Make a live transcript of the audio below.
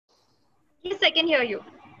Yes, I can hear you.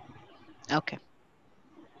 Okay.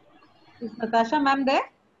 Is Natasha ma'am there?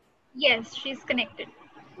 Yes, she's connected.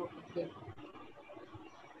 Okay.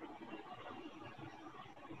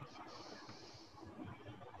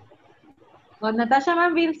 Natasha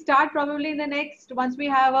ma'am, we'll start probably in the next, once we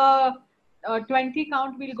have a 20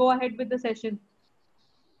 count, we'll go ahead with the session.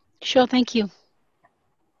 Sure, thank you.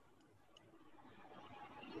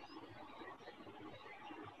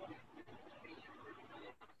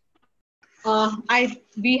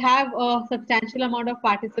 We have a substantial amount of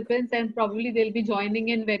participants and probably they'll be joining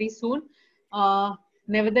in very soon.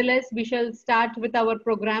 Nevertheless, we shall start with our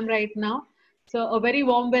program right now. So a very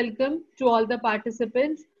warm welcome to all the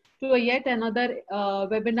participants to a yet another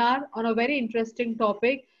webinar on a very interesting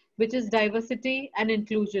topic, which is diversity and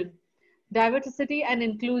inclusion. Diversity and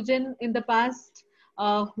inclusion in the past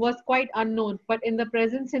was quite unknown, but in the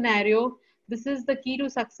present scenario, this is the key to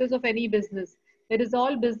success of any business. It is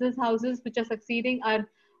all business houses which are succeeding are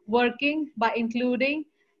working by including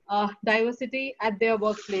diversity at their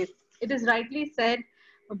workplace. It is rightly said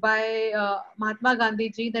by Mahatma Gandhi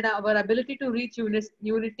ji that our ability to reach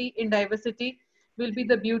unity in diversity will be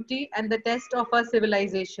the beauty and the test of our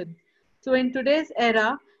civilization. So in today's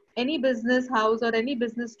era, any business house or any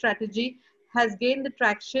business strategy has gained the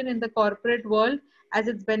traction in the corporate world as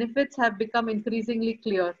its benefits have become increasingly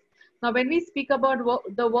clear. Now, when we speak about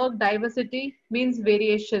the work diversity means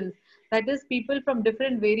variations. That is, people from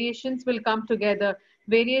different variations will come together.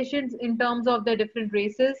 Variations in terms of their different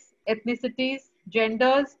races, ethnicities,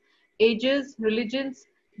 genders, ages, religions,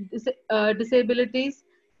 disabilities,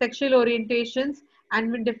 sexual orientations,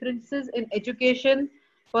 and with differences in education,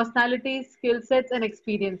 personalities, skill sets, and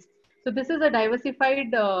experience. So this is a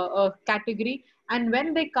diversified category. And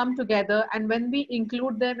when they come together and when we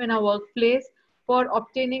include them in our workplace for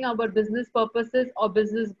obtaining our business purposes or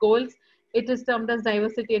business goals, it is termed as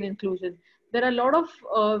diversity and inclusion. There are a lot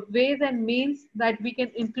of ways and means that we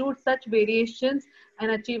can include such variations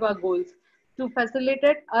and achieve our goals. To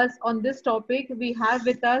facilitate us on this topic, we have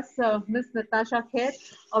with us Ms. Natasha Kher.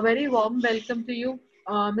 A very warm welcome to you,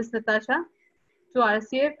 Ms. Natasha, to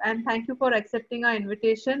RCF, and thank you for accepting our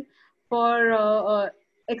invitation for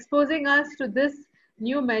exposing us to this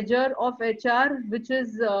new measure of HR, which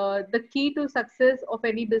is the key to success of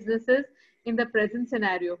any businesses in the present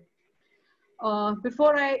scenario.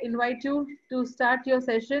 Before I invite you to start your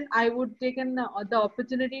session, I would take the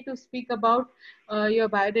opportunity to speak about your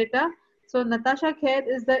biodata. So Natasha Kher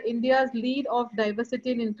is the India's lead of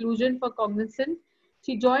diversity and inclusion for Cognizant.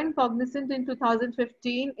 She joined Cognizant in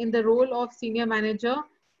 2015 in the role of Senior Manager,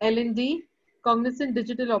 L&D, Cognizant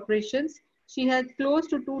Digital Operations. She has close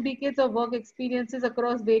to 2 decades of work experiences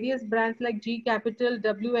across various brands like G Capital,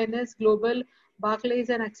 WNS, Global, Barclays,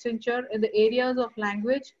 and Accenture in the areas of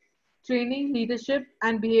language, training, leadership,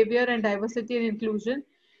 and behavior and diversity and inclusion.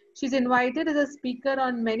 She's invited as a speaker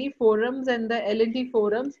on many forums and the L&D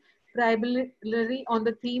forums, primarily on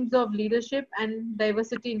the themes of leadership and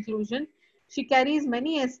diversity inclusion. She carries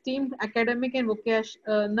many esteemed academic and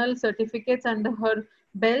vocational certificates under her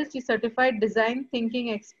belt. She's certified design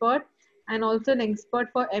thinking expert and also an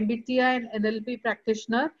expert for MBTI and NLP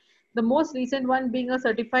practitioner. The most recent one being a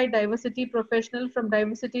certified diversity professional from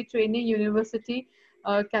Diversity Training University,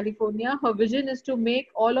 California. Her vision is to make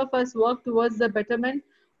all of us work towards the betterment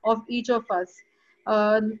of each of us.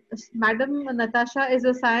 Uh, Madam Natasha is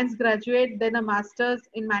a science graduate, then a master's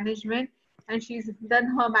in management, and she's done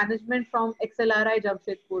her management from XLRI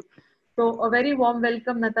Jamshedpur. So a very warm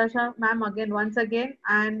welcome, Natasha, ma'am, again, once again.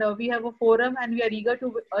 And we have a forum and we are eager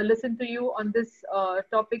to listen to you on this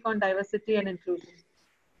topic on diversity and inclusion.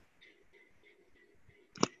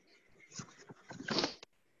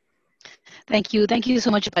 Thank you. Thank you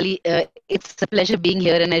so much, Pali. It's a pleasure being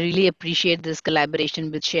here, and I really appreciate this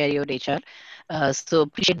collaboration with Share Your HR. So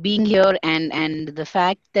appreciate being here and the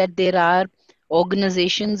fact that there are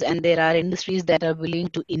organizations and there are industries that are willing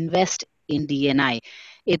to invest in D&I.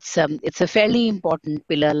 It's a fairly important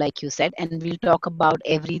pillar, like you said, and we'll talk about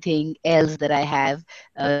everything else that I have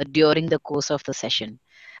during the course of the session.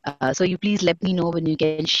 So you please let me know when you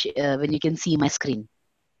can see my screen.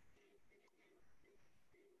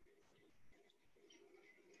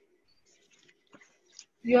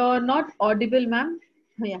 You're not audible, ma'am.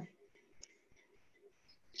 Yeah.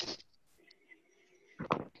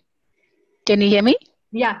 Can you hear me?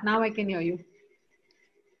 Yeah, now I can hear you.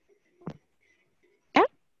 Yeah.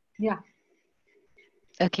 Yeah.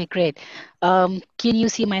 Okay, great. Can you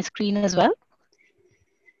see my screen as well?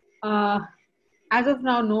 As of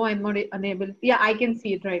now, no, I'm not unable. Yeah, I can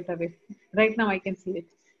see it right away. Right now, I can see it.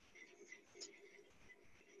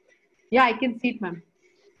 Yeah, I can see it, ma'am.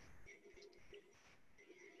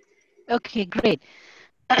 Okay, great.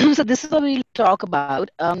 So this is what we'll talk about.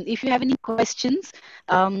 If you have any questions,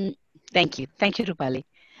 thank you. Thank you, Rupali.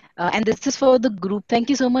 And this is for the group. Thank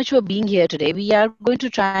you so much for being here today. We are going to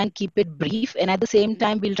try and keep it brief, and at the same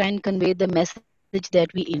time, we'll try and convey the message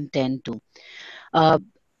that we intend to. Uh,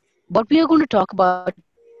 what we are going to talk about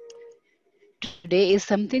today is something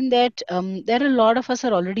that that a lot of us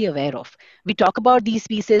are already aware of. We talk about these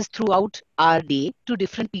pieces throughout our day to different people in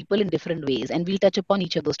different ways, and we'll touch upon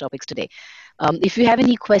each of those topics today. If you have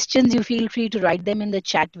any questions, you feel free to write them in the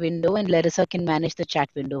chat window, and Larissa can manage the chat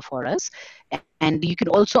window for us. And you can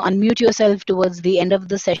also unmute yourself towards the end of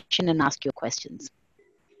the session and ask your questions.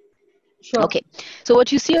 Okay, Sure. so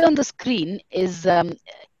what you see on the screen is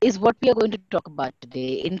what we are going to talk about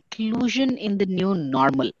today: inclusion in the new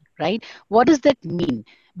normal. Right? What does that mean?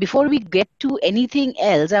 Before we get to anything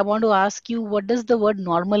else, I want to ask you, what does the word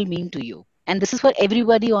normal mean to you? And this is for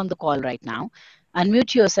everybody on the call right now.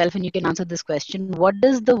 Unmute yourself and you can answer this question. What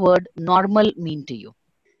does the word normal mean to you?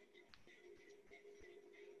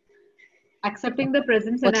 Accepting the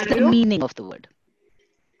present What's the scenario. meaning of the word?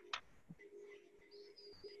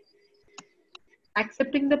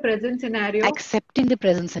 Accepting the present scenario Accepting the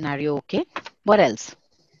present scenario. Okay. What else?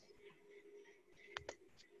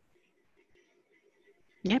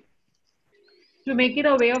 Yep. to make it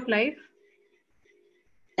a way of life.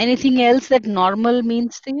 Anything else that normal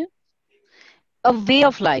means to you? A way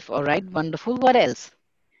of life. All right. Wonderful. What else?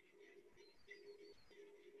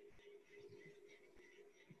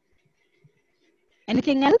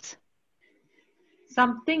 Anything else?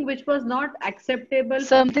 Something which was not acceptable for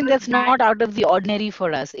Something us that's back. not out of the ordinary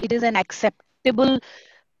for us. It is an acceptable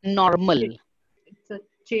normal. It's a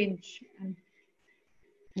change, and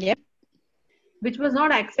Yep. which was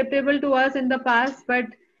not acceptable to us in the past, but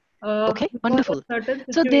Okay. because of Wonderful. certain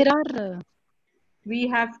So there situations, are. we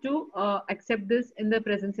have to accept this in the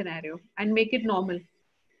present scenario and make it normal.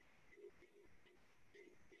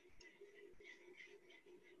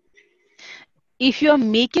 If you're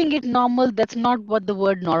making it normal, that's not what the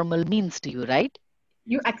word normal means to you, right?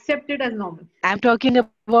 You accept it as normal. I'm talking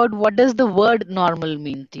about what does the word normal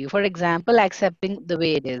mean to you? For example, accepting the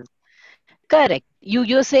way it is. Correct.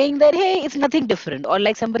 You're saying that hey, it's nothing different, or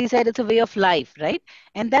like somebody said, it's a way of life, right?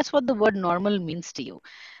 And that's what the word normal means to you.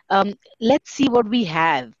 Let's see what we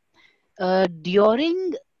have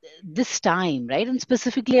during this time, right? And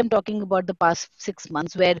specifically, I'm talking about the past 6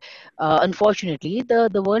 months, where unfortunately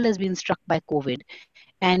the world has been struck by COVID,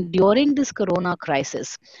 and during this Corona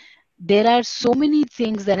crisis, there are so many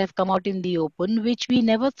things that have come out in the open which we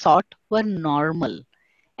never thought were normal,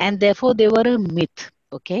 and therefore they were a myth.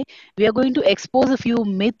 Okay, we are going to expose a few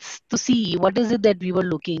myths to see what is it that we were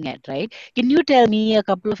looking at, right? Can you tell me a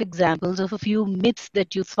couple of examples of a few myths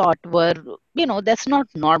that you thought were, that's not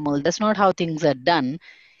normal, that's not how things are done,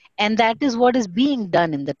 and that is what is being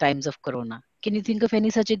done in the times of Corona? Can you think of any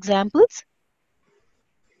such examples?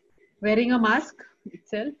 Wearing a mask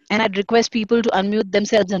itself. And I'd request people to unmute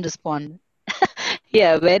themselves and respond.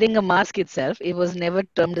 Yeah, wearing a mask itself, it was never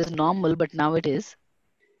termed as normal, but now it is.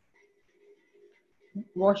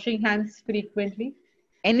 Washing hands frequently.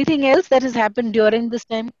 Anything else that has happened during this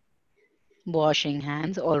time? Washing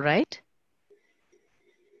hands, all right.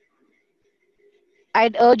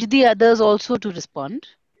 I'd urge the others also to respond.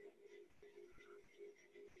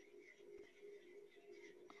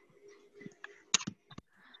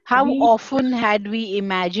 How We often had we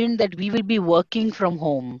imagined that we will be working from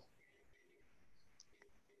home?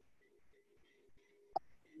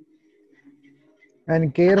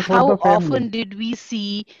 and care for How the often family. did we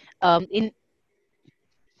see in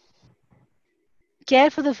care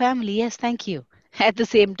for the family? Yes, thank you. At the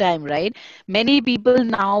same time, right? Many people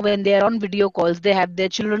now, when they are on video calls, they have their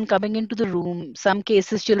children coming into the room. Some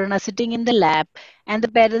cases, children are sitting in the lap, and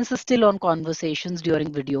the parents are still on conversations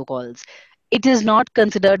during video calls. It is not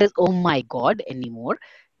considered as, oh my God, anymore,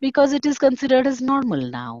 because it is considered as normal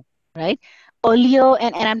now, right? Earlier,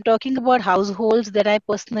 and I'm talking about households that I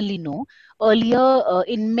personally know, earlier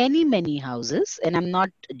in many, many houses, and I'm not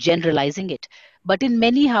generalizing it, but in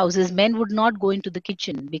many houses, men would not go into the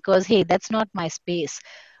kitchen because, hey, that's not my space.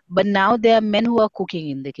 But now there are men who are cooking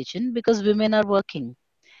in the kitchen because women are working,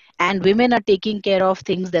 and women are taking care of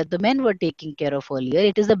things that the men were taking care of earlier.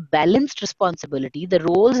 It is a balanced responsibility. The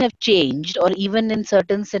roles have changed, or even in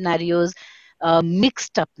certain scenarios,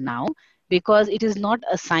 mixed up now, because it is not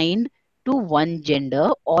assigned to one gender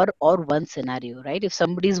or one scenario, right? If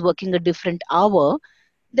somebody is working a different hour,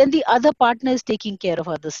 then the other partner is taking care of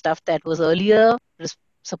other stuff that was earlier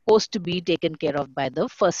supposed to be taken care of by the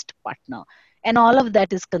first partner. And all of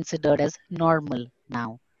that is considered as normal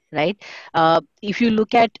now, right? If you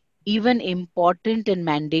look at even important and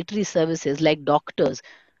mandatory services like doctors.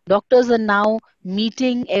 Doctors are now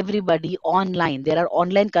meeting everybody online. There are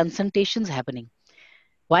online consultations happening.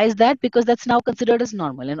 Why is that? Because that's now considered as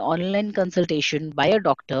normal. An online consultation by a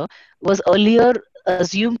doctor was earlier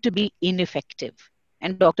assumed to be ineffective.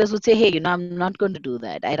 And doctors would say, hey, I'm not going to do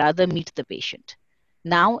that. I rather meet the patient.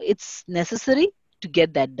 Now it's necessary to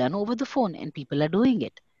get that done over the phone, and people are doing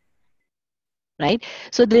it. Right?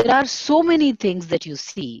 So there are so many things that you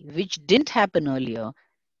see which didn't happen earlier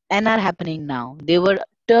and are happening now. They were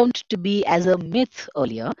termed to be as a myth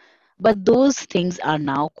earlier, but those things are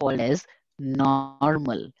now called as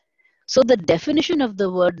normal. So the definition of the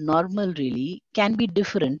word normal really can be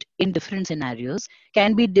different in different scenarios,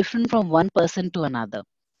 can be different from one person to another.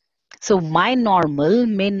 So my normal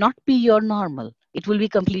may not be your normal. It will be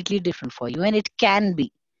completely different for you, and it can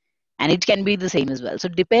be. And it can be the same as well. So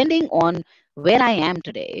depending on where I am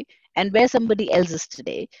today and where somebody else is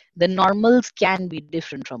today, the normals can be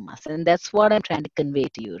different from us. And that's what I'm trying to convey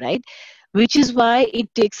to you, right? Which is why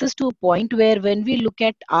it takes us to a point where when we look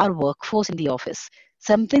at our workforce in the office,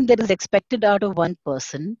 something that is expected out of one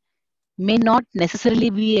person may not necessarily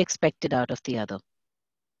be expected out of the other.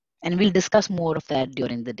 And we'll discuss more of that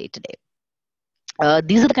during the day today.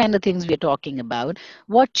 These are the kind of things we are talking about.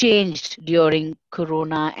 What changed during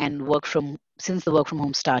Corona and since the work from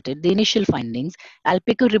home started? The initial findings. I'll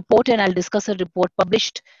pick a report and I'll discuss a report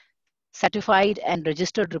published, certified, and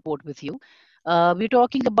registered report with you. We're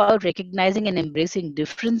talking about recognizing and embracing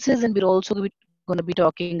differences, and we're also going to be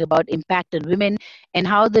talking about impact on women and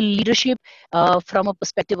how the leadership, from a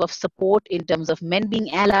perspective of support in terms of men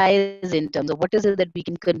being allies, in terms of what is it that we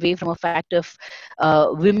can convey from a fact of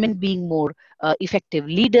women being more effective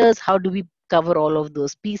leaders. How do we cover all of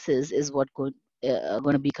those pieces is what going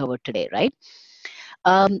to be covered today, right?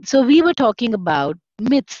 So we were talking about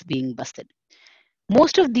myths being busted.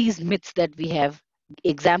 Most of these myths that we have,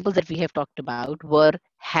 examples that we have talked about, were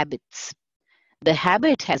habits. The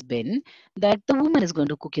habit has been that the woman is going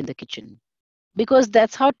to cook in the kitchen because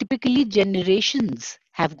that's how typically generations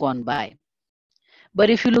have gone by. But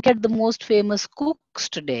if you look at the most famous cooks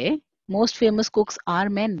today, most famous cooks are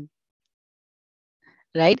men,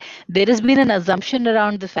 right? There has been an assumption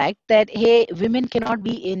around the fact that, hey, women cannot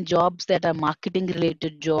be in jobs that are marketing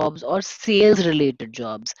related jobs or sales related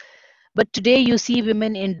jobs. But today you see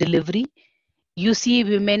women in delivery. You see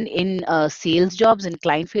women in sales jobs, in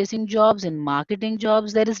client facing jobs, in marketing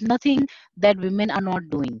jobs. There is nothing that women are not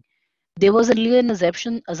doing. There was earlier an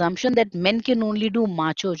assumption that men can only do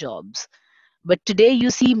macho jobs. But today you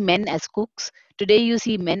see men as cooks. Today you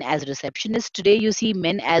see men as receptionists. Today you see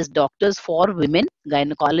men as doctors for women,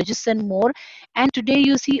 gynecologists, and more. And today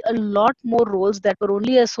you see a lot more roles that were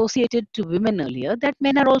only associated to women earlier that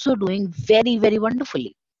men are also doing very, very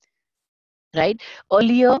wonderfully. Right?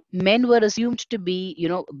 Earlier, men were assumed to be,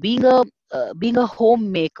 being a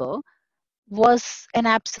homemaker was an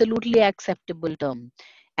absolutely acceptable term,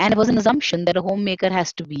 and it was an assumption that a homemaker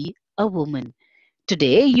has to be a woman.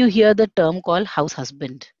 Today, you hear the term called house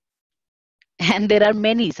husband. And there are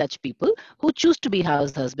many such people who choose to be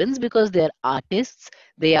house husbands because they're artists,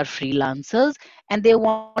 they are freelancers, and they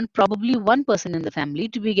want probably one person in the family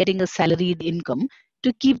to be getting a salaried income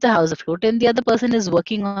to keep the house afloat, and the other person is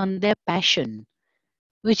working on their passion,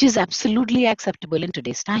 which is absolutely acceptable in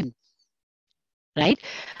today's time, right?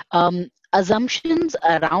 Assumptions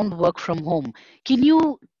around work from home. Can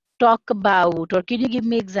you talk about, or can you give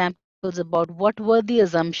me examples about what were the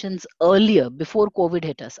assumptions earlier before COVID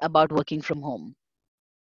hit us about working from home?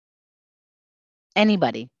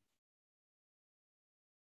 Anybody?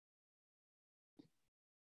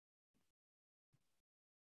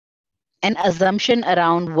 An assumption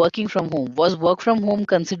around working from home. Was work from home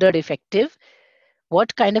considered effective?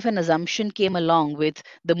 What kind of an assumption came along with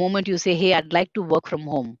the moment you say, hey, I'd like to work from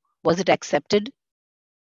home? Was it accepted?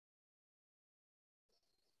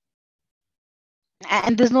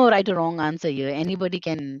 And there's no right or wrong answer here. Anybody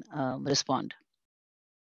can respond.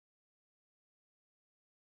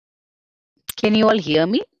 Can you all hear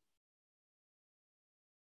me?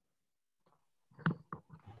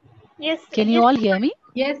 Yes, Can you yes, all hear me?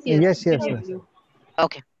 Yes, Yes, we can yes, hear yes. you.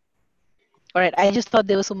 Okay. All right. I just thought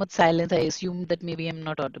there was so much silence. I assumed that maybe I'm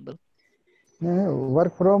not audible.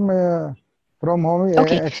 Work from home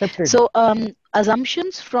Okay. accepted. So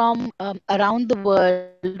assumptions from around the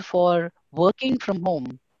world for working from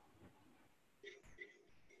home.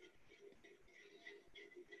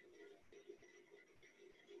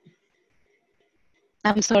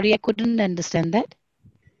 I'm sorry, I couldn't understand that.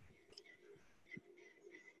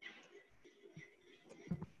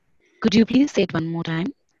 Could you please say it one more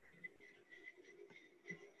time?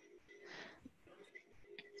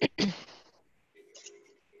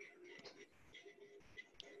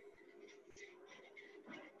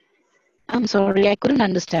 I'm sorry, I couldn't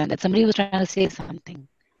understand that. Somebody was trying to say something.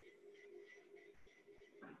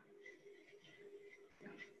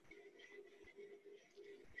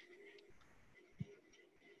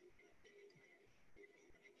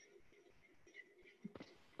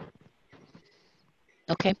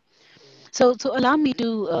 Okay. So allow me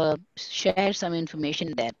to share some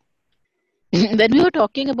information there. When we were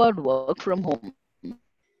talking about work from home,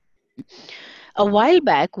 a while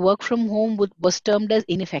back, work from home was termed as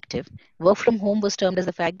ineffective. Work from home was termed as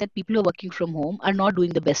the fact that people who are working from home are not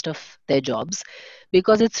doing the best of their jobs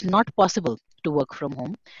because it's not possible to work from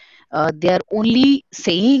home. They are only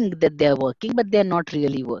saying that they are working, but they are not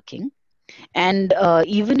really working. And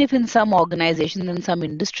even if in some organizations and some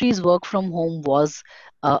industries work from home was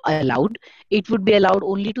allowed, it would be allowed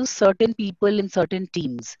only to certain people in certain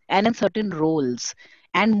teams and in certain roles,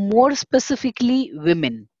 and more specifically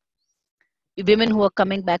women. Women who are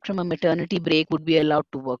coming back from a maternity break would be allowed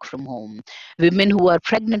to work from home. Women who are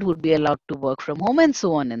pregnant would be allowed to work from home, and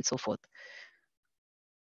so on and so forth.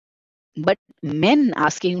 But men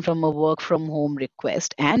asking from a work from home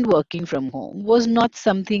request and working from home was not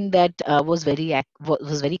something that was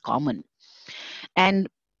very common. And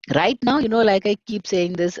right now, like I keep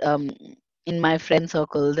saying this in my friend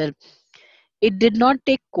circle, that it did not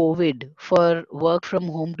take COVID for work from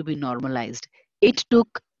home to be normalized. It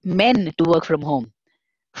took men to work from home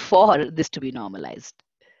for this to be normalized,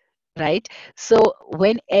 right? So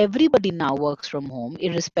when everybody now works from home,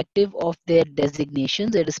 irrespective of their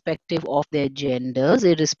designations, irrespective of their genders,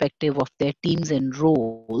 irrespective of their teams and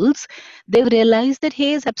roles, they've realized that,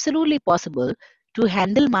 hey, it's absolutely possible to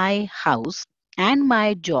handle my house and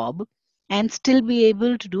my job and still be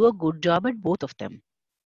able to do a good job at both of them.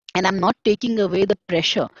 And I'm not taking away the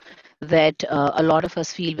pressure that a lot of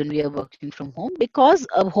us feel when we are working from home, because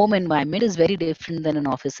a home environment is very different than an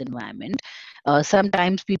office environment.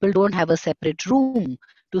 Sometimes people don't have a separate room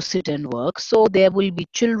to sit and work, so there will be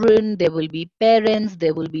children, there will be parents,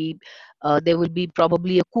 there will be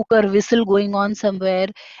probably a cooker whistle going on somewhere.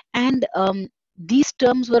 And these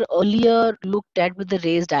terms were earlier looked at with the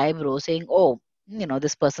raised eyebrow, saying, oh,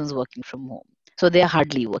 this person's working from home, so they are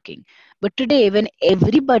hardly working. But today, when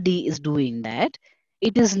everybody is doing that,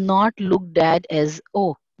 it is not looked at as,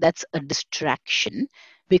 oh, that's a distraction,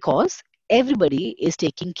 because everybody is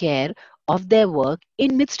taking care of their work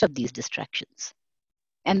in midst of these distractions.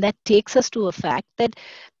 And that takes us to a fact that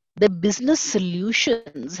the business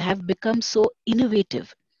solutions have become so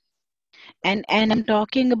innovative. And I'm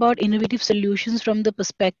talking about innovative solutions from the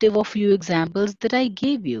perspective of few examples that I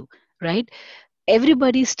gave you, right?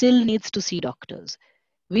 Everybody still needs to see doctors.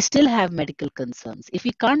 We still have medical concerns. If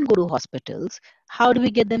we can't go to hospitals, how do we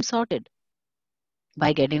get them sorted?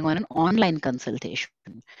 By getting on an online consultation.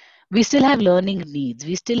 We still have learning needs.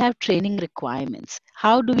 We still have training requirements.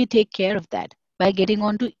 How do we take care of that? By getting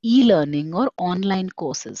onto e-learning or online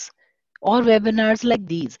courses or webinars like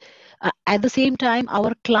these. At the same time,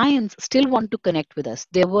 our clients still want to connect with us.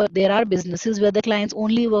 There are businesses where the clients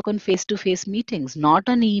only work on face-to-face meetings, not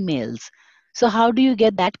on emails. So how do you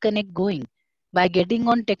get that connect going? By getting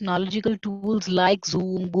on technological tools like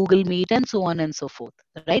Zoom, Google Meet, and so on and so forth,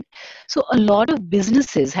 right? So a lot of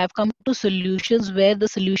businesses have come to solutions where the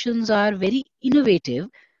solutions are very innovative,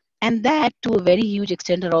 and that to a very huge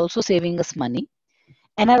extent are also saving us money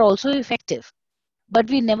and are also effective. But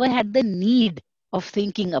we never had the need of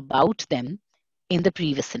thinking about them in the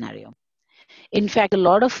previous scenario. In fact, a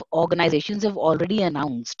lot of organizations have already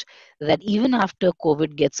announced that even after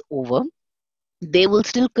COVID gets over, they will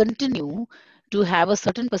still continue to have a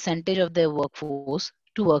certain percentage of their workforce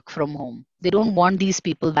to work from home. They don't want these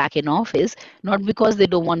people back in office, not because they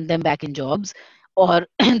don't want them back in jobs, or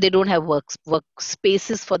they don't have work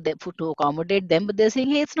spaces for them to accommodate them, but they're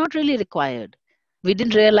saying, hey, it's not really required. We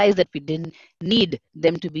didn't realize that we didn't need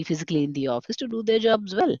them to be physically in the office to do their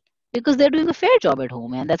jobs well, because they're doing a fair job at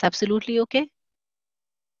home, and that's absolutely okay,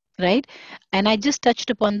 right? And I just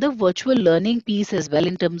touched upon the virtual learning piece as well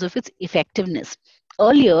in terms of its effectiveness.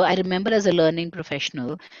 Earlier, I remember as a learning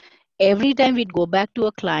professional, every time we'd go back to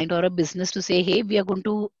a client or a business to say, hey, we are going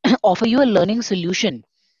to offer you a learning solution,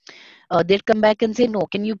 they'd come back and say, no,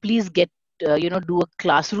 can you please do a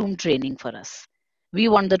classroom training for us? We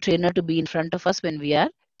want the trainer to be in front of us when we are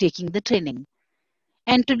taking the training.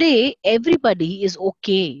 And today, everybody is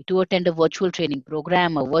okay to attend a virtual training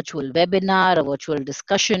program, a virtual webinar, a virtual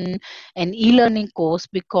discussion, an e-learning course,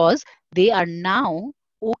 because they are now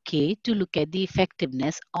okay to look at the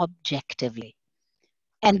effectiveness objectively.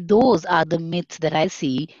 And those are the myths that I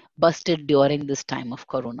see busted during this time of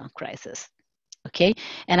corona crisis. Okay,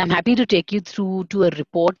 and I'm happy to take you through to a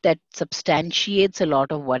report that substantiates a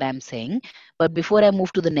lot of what I'm saying. But before I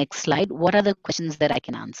move to the next slide, what are the questions that I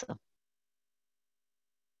can answer?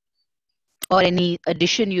 Or any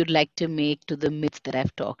addition you'd like to make to the myths that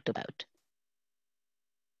I've talked about?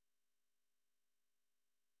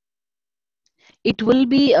 It will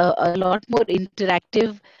be a lot more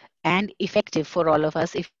interactive and effective for all of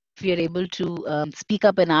us if we are able to speak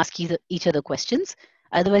up and ask each other questions.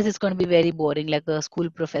 Otherwise, it's going to be very boring, like a school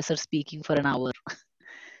professor speaking for an hour.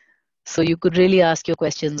 So you could really ask your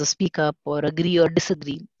questions or speak up or agree or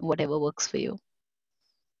disagree, whatever works for you.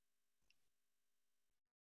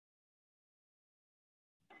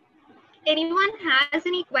 Anyone has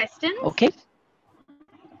any questions? Okay.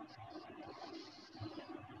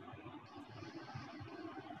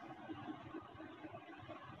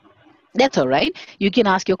 That's all right. You can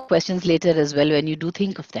ask your questions later as well when you do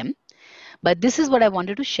think of them. But this is what I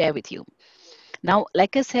wanted to share with you. Now,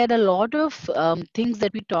 like I said, a lot of things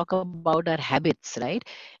that we talk about are habits, right?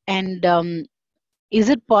 And is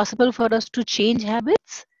it possible for us to change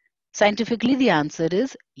habits? Scientifically, the answer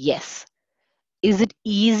is yes. Is it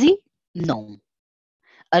easy? No.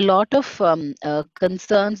 A lot of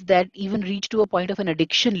concerns that even reach to a point of an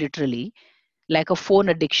addiction, literally, like a phone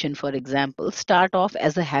addiction, for example, start off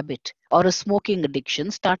as a habit, or a smoking addiction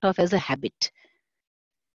start off as a habit.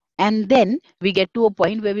 And then we get to a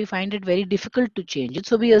point where we find it very difficult to change it.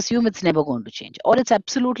 So we assume it's never going to change, or it's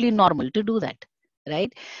absolutely normal to do that,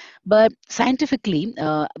 right? But scientifically,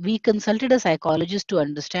 we consulted a psychologist to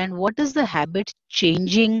understand what does the habit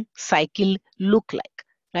changing cycle look like,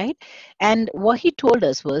 right? And what he told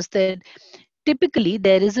us was that typically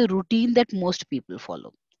there is a routine that most people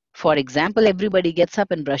follow. For example, everybody gets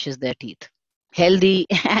up and brushes their teeth, healthy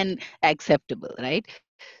and acceptable, right?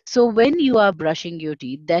 So when you are brushing your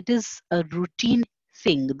teeth, that is a routine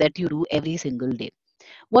thing that you do every single day.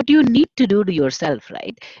 What you need to do to yourself,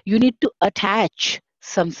 right? You need to attach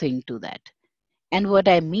something to that. And what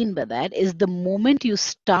I mean by that is the moment you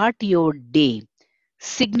start your day,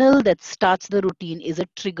 signal that starts the routine is a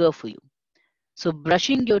trigger for you. So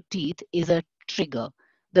brushing your teeth is a trigger.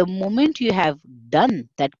 The moment you have done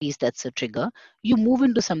that piece that's a trigger, you move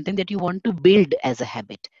into something that you want to build as a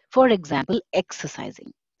habit. For example,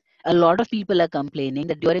 exercising. A lot of people are complaining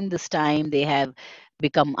that during this time they have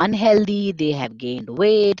become unhealthy, they have gained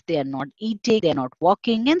weight, they are not eating, they are not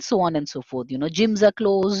walking, and so on and so forth. You know, gyms are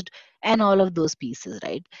closed and all of those pieces,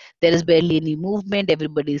 right? There is barely any movement,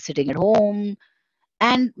 everybody is sitting at home,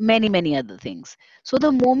 and many, many other things. So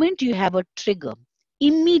the moment you have a trigger,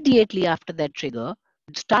 immediately after that trigger,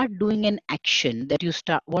 start doing an action that you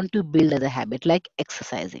start want to build as a habit, like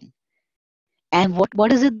exercising. And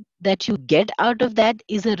what is it that you get out of that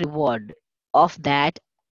is a reward of that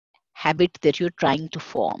habit that you're trying to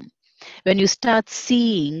form. When you start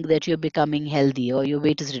seeing that you're becoming healthy or your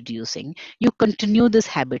weight is reducing, you continue this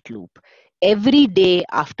habit loop. Every day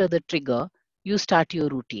after the trigger, you start your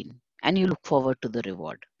routine and you look forward to the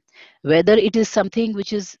reward. Whether it is something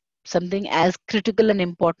which is something as critical and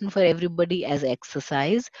important for everybody as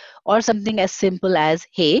exercise, or something as simple as,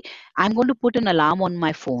 hey, I'm going to put an alarm on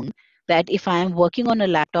my phone that if I am working on a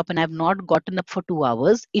laptop and I've not gotten up for 2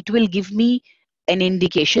 hours, it will give me an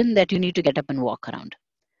indication that you need to get up and walk around.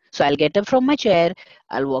 So I'll get up from my chair,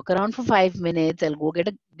 I'll walk around for 5 minutes, I'll go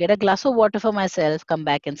get a glass of water for myself, come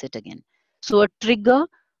back and sit again. So a trigger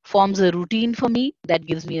forms a routine for me that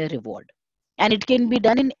gives me a reward. And it can be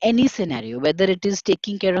done in any scenario, whether it is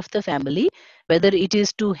taking care of the family, whether it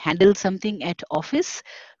is to handle something at office,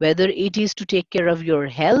 whether it is to take care of your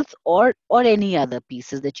health, or any other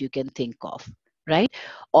pieces that you can think of, right?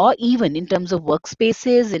 Or even in terms of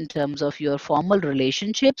workspaces, in terms of your formal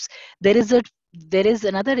relationships, there is a there is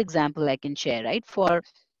another example I can share, right? For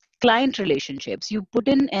client relationships, you put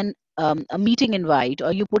in a meeting invite,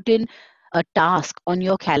 or you put in a task on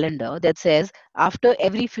your calendar that says, after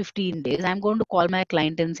every 15 days, I'm going to call my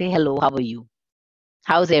client and say, hello, how are you?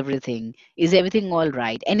 How's everything? Is everything all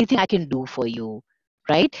right? Anything I can do for you?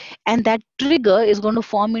 Right? And that trigger is going to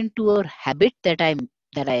form into a habit that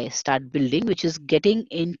I start building, which is getting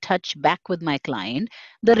in touch back with my client.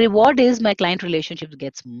 The reward is my client relationship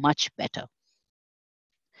gets much better.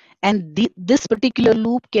 And this particular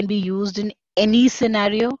loop can be used in any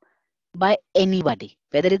scenario by anybody,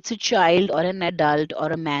 whether it's a child or an adult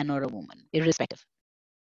or a man or a woman, irrespective.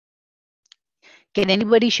 Can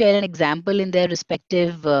anybody share an example in their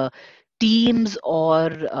respective teams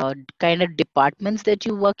or kind of departments that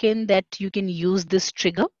you work in that you can use this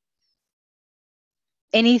trigger?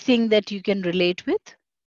 Anything that you can relate with?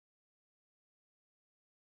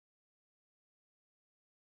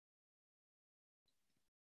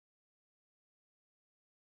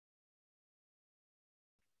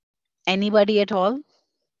 Anybody at all?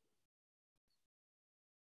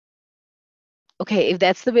 Okay, if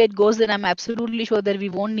that's the way it goes, then I'm absolutely sure that we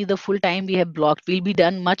won't need the full time we have blocked. We'll be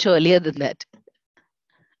done much earlier than that.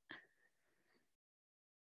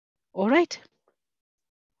 All right.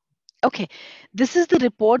 Okay, this is the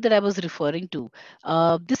report that I was referring to.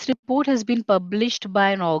 This report has been published by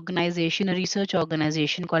an organization, a research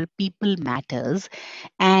organization called People Matters.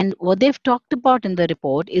 And what they've talked about in the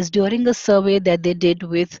report is during a survey that they did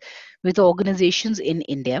with organizations in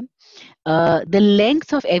India, the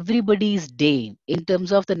length of everybody's day in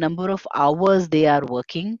terms of the number of hours they are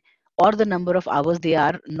working or the number of hours they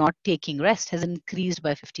are not taking rest has increased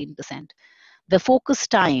by 15%. The focus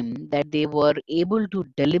time that they were able to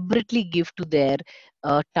deliberately give to their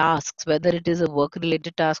tasks, whether it is a work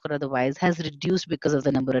related task or otherwise, has reduced because of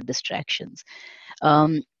the number of distractions.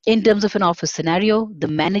 In terms of an office scenario, the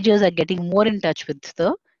managers are getting more in touch with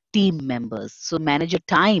the team members. So manager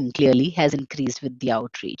time clearly has increased with the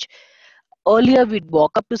outreach. Earlier, we'd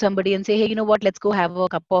walk up to somebody and say, hey, you know what, let's go have a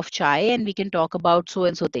cup of chai and we can talk about so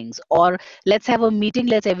and so things. Or let's have a meeting,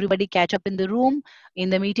 let's everybody catch up in the room, in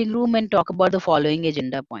the meeting room, and talk about the following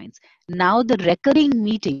agenda points. Now, the recurring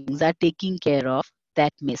meetings are taking care of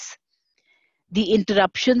that miss. The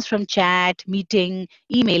interruptions from chat, meeting,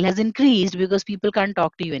 email has increased because people can't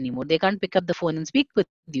talk to you anymore. They can't pick up the phone and speak with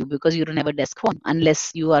you because you don't have a desk phone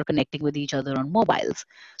unless you are connecting with each other on mobiles.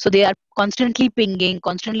 So they are constantly pinging,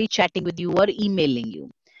 constantly chatting with you or emailing you.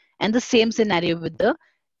 And the same scenario with the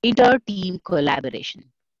inter-team collaboration,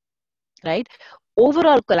 right?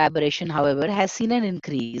 Overall collaboration, however, has seen an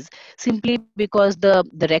increase simply because the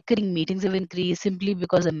recurring meetings have increased, simply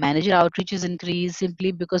because the manager outreach has increased,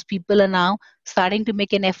 simply because people are now starting to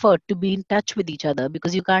make an effort to be in touch with each other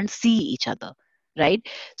because you can't see each other, right?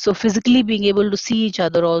 So physically being able to see each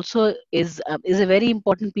other also is a very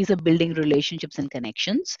important piece of building relationships and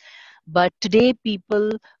connections. But today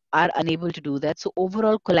people are unable to do that. So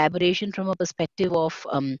overall collaboration from a perspective of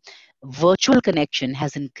virtual connection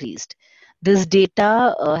has increased. This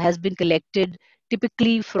data has been collected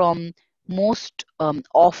typically from most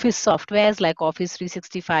office softwares like Office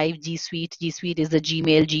 365, G Suite. G Suite is the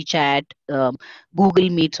Gmail, GChat, Google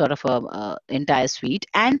Meet sort of a entire suite,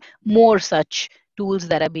 and more such tools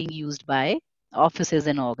that are being used by offices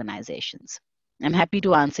and organizations. I'm happy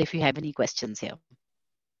to answer if you have any questions here.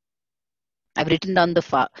 I've written down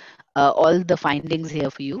all the findings here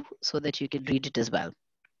for you so that you can read it as well.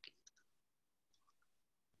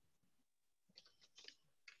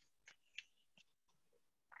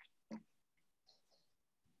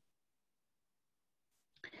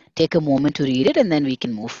 Take a moment to read it and then we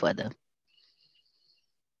can move further.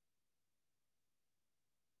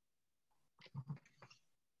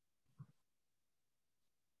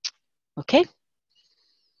 Okay.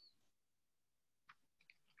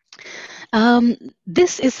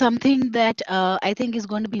 This is something that I think is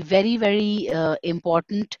going to be very, very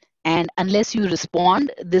important. And unless you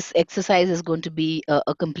respond, this exercise is going to be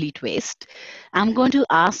a complete waste. I'm going to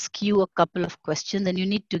ask you a couple of questions and you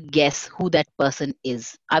need to guess who that person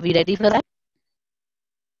is. Are we ready for that?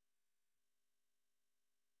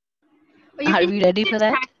 Are we ready for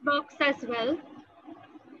that? Chat box as well.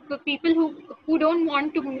 For people who don't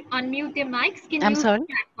want to unmute their mics, can I'm use sorry?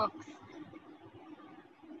 chat box.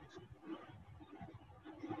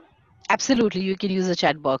 Absolutely, you can use the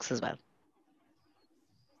chat box as well.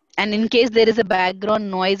 And in case there is a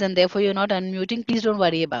background noise and therefore you're not unmuting, please don't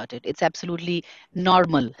worry about it. It's absolutely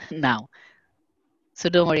normal now. So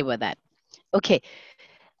don't worry about that. Okay.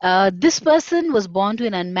 This person was born to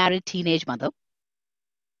an unmarried teenage mother,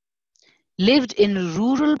 lived in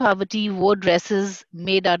rural poverty, wore dresses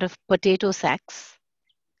made out of potato sacks.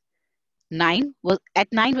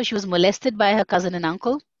 At 9, she was molested by her cousin and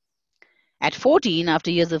uncle. At 14,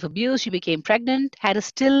 after years of abuse, she became pregnant, had a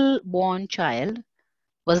stillborn child,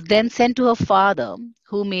 was then sent to her father,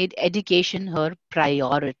 who made education her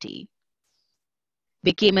priority,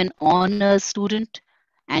 became an honors student,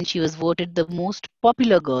 and she was voted the most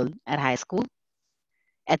popular girl at high school.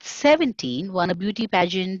 At 17, won a beauty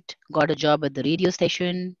pageant, got a job at the radio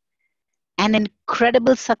station, an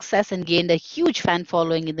incredible success and gained a huge fan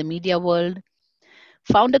following in the media world.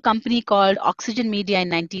 Found a company called Oxygen Media in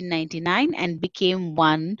 1999 and became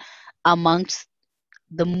one amongst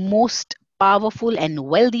the most powerful and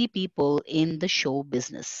wealthy people in the show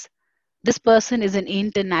business. This person is an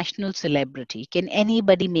international celebrity. Can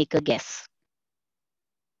anybody make a guess?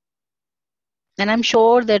 And I'm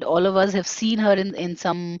sure that all of us have seen her in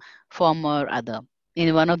some form or other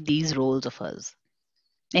in one of these roles of hers.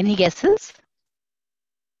 Any guesses?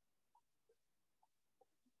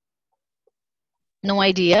 No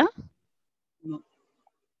idea? No.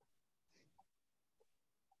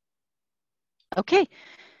 Okay.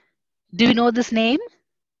 Do you know this name?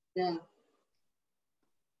 Yeah.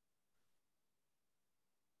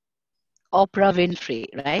 Oprah Winfrey,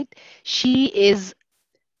 right? She is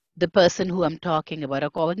the person who I'm talking about.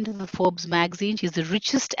 According to the Forbes magazine, she's the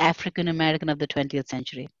richest African American of the 20th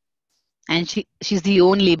century. And she's the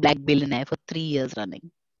only black billionaire for 3 years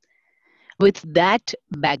running. With that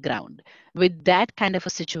background, with that kind of a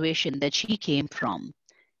situation that she came from,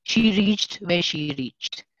 she reached where she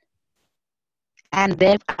reached. And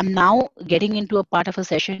there, I'm now getting into a part of a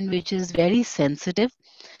session which is very sensitive,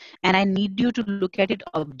 and I need you to look at it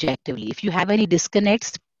objectively. If you have any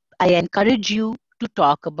disconnects, I encourage you to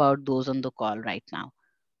talk about those on the call right now.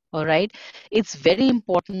 All right. It's very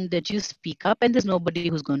important that you speak up, and there's nobody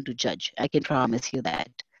who's going to judge. I can promise you that.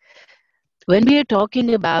 When we are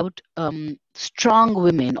talking about strong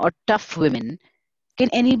women or tough women, can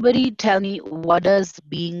anybody tell me what does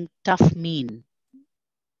being tough mean?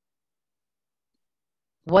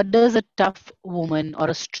 What does a tough woman or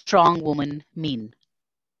a strong woman mean?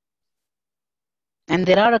 And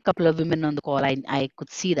there are a couple of women on the call. I could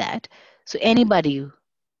see that. So anybody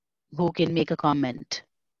who can make a comment,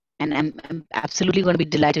 and I'm absolutely going to be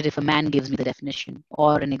delighted if a man gives me the definition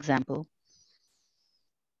or an example.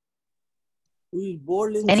 Who is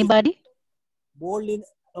bold in Anybody?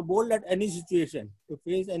 bold at any situation, to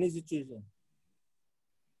face any situation.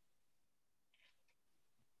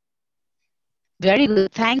 Very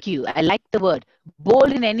good. Thank you. I like the word.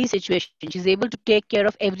 Bold in any situation. She's able to take care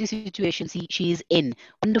of every situation she is in.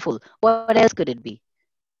 Wonderful. What else could it be?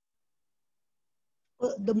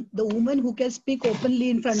 The woman who can speak openly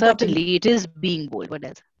in front of him. Certainly, it is being bold. What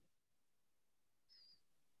else?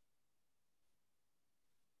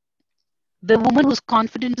 The woman who's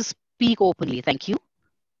confident to speak openly. Thank you.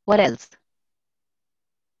 What else?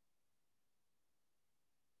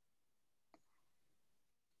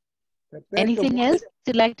 Anything else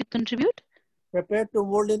you'd like to contribute? Prepared to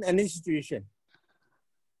bold in any situation.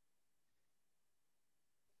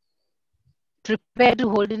 Prepared to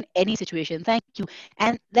hold in any situation. Thank you.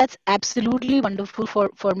 And that's absolutely wonderful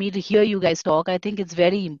for me to hear you guys talk. I think it's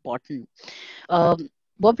very important.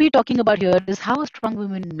 What we're talking about here is how a strong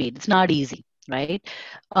woman made. It's not easy, right?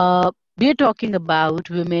 We're talking about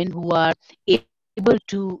women who are able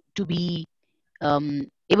to be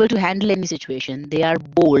able to handle any situation. They are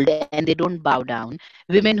bold and they don't bow down.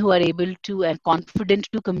 Women who are able to and confident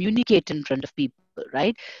to communicate in front of people,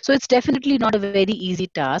 right? So it's definitely not a very easy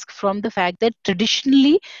task, from the fact that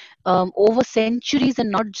traditionally, over centuries, and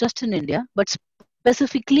not just in India, but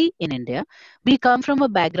specifically in India, we come from a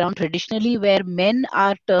background traditionally where men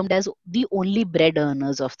are termed as the only bread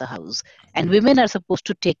earners of the house, and women are supposed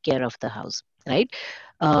to take care of the house, right?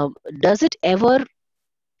 Uh, does it ever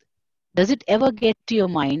get to your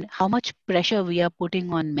mind how much pressure we are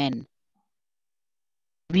putting on men?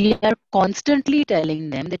 We are constantly telling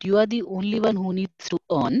them that you are the only one who needs to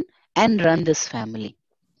earn and run this family.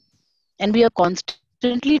 And we are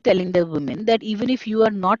constantly telling the women that even if you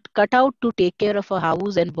are not cut out to take care of a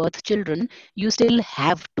house and birth children, you still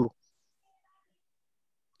have to.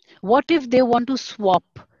 What if they want to swap?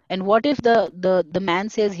 And what if the man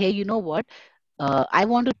says, hey, you know what? I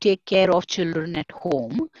want to take care of children at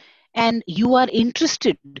home, and you are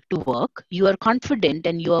interested to work, you are confident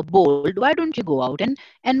and you are bold, why don't you go out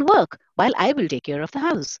and work while I will take care of the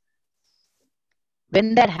house?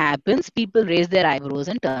 When that happens, people raise their eyebrows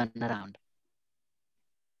and turn around.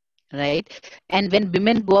 Right? And when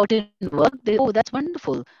women go out and work, they say, oh, that's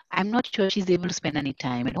wonderful. I'm not sure she's able to spend any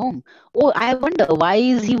time at home. Oh, I wonder, why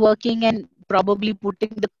is he working and probably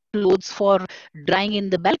putting the clothes for drying in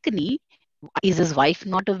the balcony? Is his wife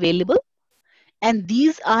not available? And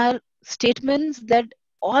these are statements that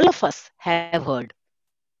all of us have heard.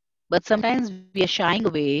 But sometimes we are shying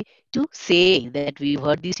away to say that we've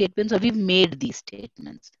heard these statements or we've made these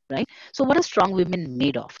statements, right? So, what are strong women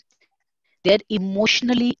made of? They're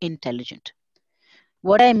emotionally intelligent.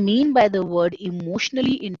 What I mean by the word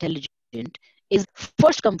emotionally intelligent is,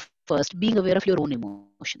 first come first, being aware of your own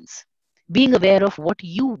emotions, being aware of what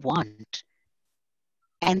you want,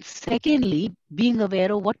 and secondly, being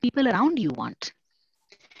aware of what people around you want.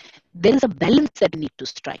 There is a balance that we need to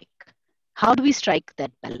strike. How do we strike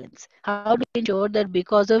that balance? How do we ensure that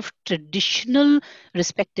because of traditional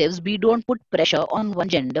perspectives, we don't put pressure on one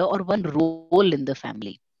gender or one role in the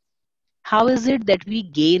family? How is it that we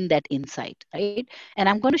gain that insight, right? And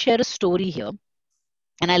I'm going to share a story here.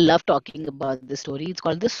 And I love talking about this story. It's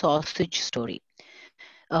called the sausage story.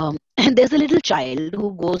 And there's a little child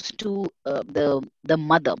who goes to the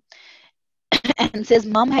mother and says,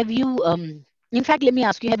 "Mom, have you? In fact, let me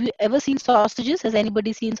ask you: have you ever seen sausages? Has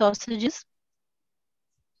anybody seen sausages?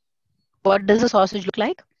 What does a sausage look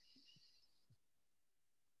like?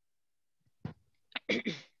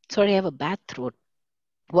 Sorry, I have a bad throat.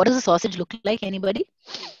 What does a sausage look like? Anybody?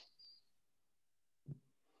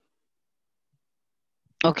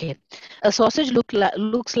 Okay. A sausage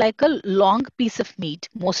looks like a long piece of meat,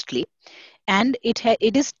 mostly, and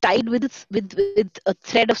it is tied with a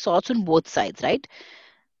thread of sauce on both sides, right?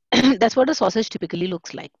 That's what a sausage typically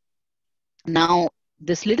looks like. Now,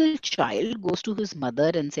 this little child goes to his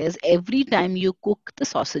mother and says, every time you cook the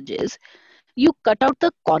sausages, you cut out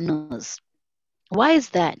the corners. Why is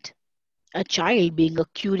that? A child being a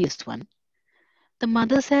curious one. The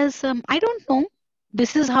mother says, I don't know.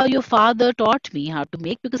 This is how your father taught me how to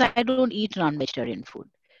make, because I don't eat non-vegetarian food.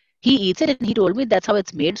 He eats it and he told me that's how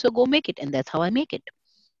it's made, so go make it. And that's how I make it.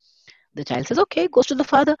 The child says, okay, goes to the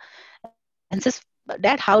father and says,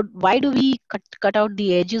 Dad, why do we cut out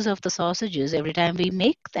the edges of the sausages every time we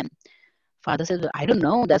make them? Father says, I don't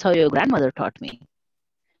know. That's how your grandmother taught me.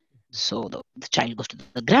 So the child goes to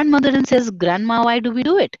the grandmother and says, Grandma, why do we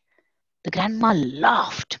do it? The grandma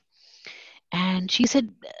laughed and she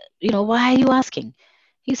said, why are you asking?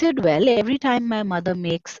 He said, well, every time my mother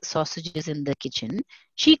makes sausages in the kitchen,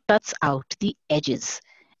 she cuts out the edges.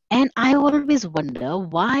 And I always wonder,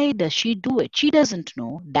 why does she do it? She doesn't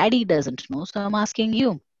know. Daddy doesn't know. So I'm asking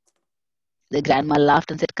you. The grandma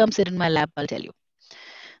laughed and said, come sit in my lap, I'll tell you.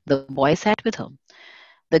 The boy sat with her.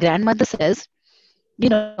 The grandmother says,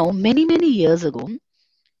 many years ago,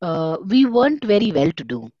 we weren't very well to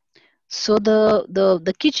do. So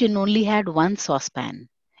the kitchen only had one saucepan,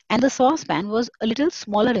 and the saucepan was a little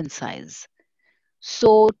smaller in size.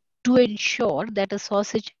 So to ensure that a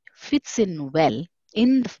sausage fits in well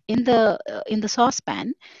in the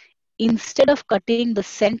saucepan, instead of cutting the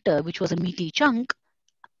center, which was a meaty chunk,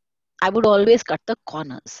 I would always cut the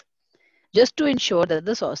corners, just to ensure that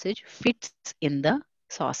the sausage fits in the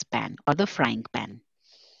saucepan or the frying pan.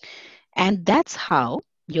 And that's how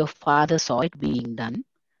your father saw it being done.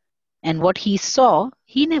 And what he saw,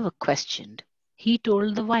 he never questioned. He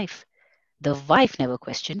told the wife. The wife never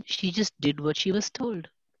questioned. She just did what she was told.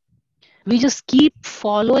 We just keep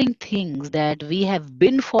following things that we have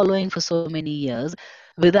been following for so many years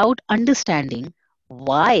without understanding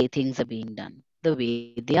why things are being done the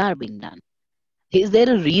way they are being done. Is there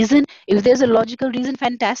a reason? If there's a logical reason,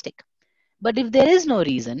 fantastic. But if there is no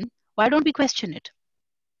reason, why don't we question it?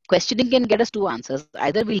 Questioning can get us two answers.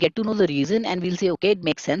 Either we'll get to know the reason and we'll say, okay, it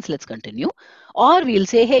makes sense, let's continue. Or we'll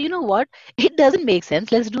say, hey, you know what? It doesn't make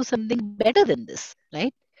sense. Let's do something better than this,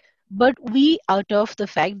 right? But we, out of the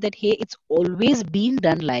fact that, hey, it's always been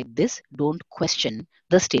done like this, don't question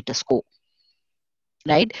the status quo,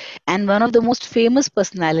 right? And one of the most famous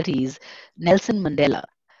personalities, Nelson Mandela,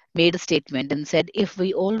 made a statement and said, if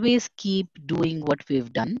we always keep doing what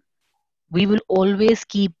we've done, we will always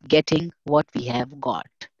keep getting what we have got.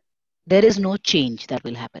 There is no change that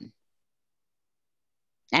will happen.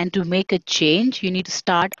 And to make a change, you need to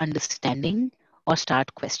start understanding or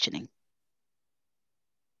start questioning.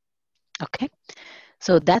 Okay?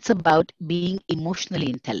 So that's about being emotionally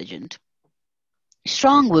intelligent.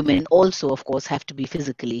 Strong women also, of course, have to be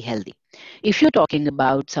physically healthy. If you're talking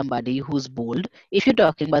about somebody who's bold, if you're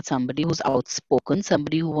talking about somebody who's outspoken,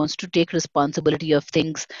 somebody who wants to take responsibility of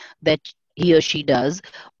things that he or she does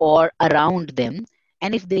or around them,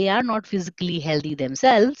 and if they are not physically healthy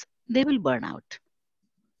themselves, they will burn out.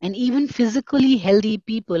 And even physically healthy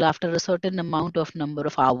people, after a certain amount of number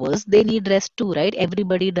of hours, they need rest too, right?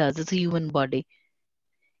 Everybody does. It's a human body.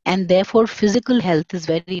 And therefore, physical health is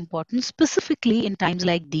very important, specifically in times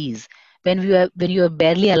like these, when you are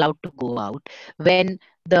barely allowed to go out, when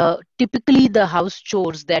typically the house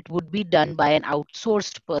chores that would be done by an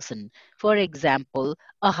outsourced person, for example,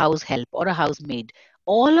 a house help or a housemaid,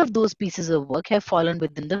 all of those pieces of work have fallen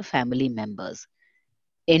within the family members.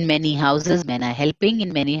 In many houses, men are helping.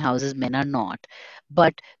 In many houses, men are not.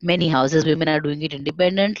 But many houses, women are doing it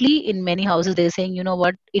independently. In many houses, they're saying, you know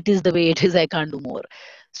what, it is the way it is, I can't do more.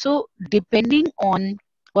 So, depending on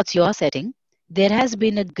what's your setting, there has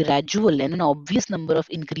been a gradual and an obvious number of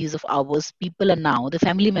increase of hours. People are now, the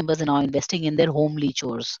family members are now investing in their homely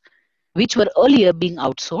chores, which were earlier being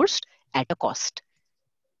outsourced at a cost.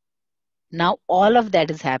 Now, all of that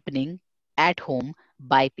is happening at home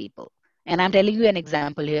by people. And I'm telling you an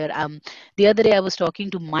example here. The other day I was talking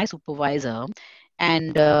to my supervisor,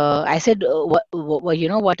 and I said,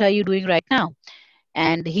 what are you doing right now?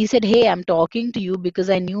 And he said, hey, I'm talking to you because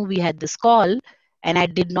I knew we had this call and I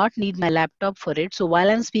did not need my laptop for it. So while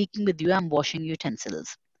I'm speaking with you, I'm washing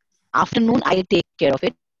utensils. Afternoon, I take care of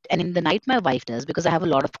it. And in the night, my wife does because I have a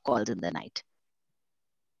lot of calls in the night.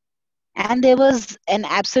 And there was an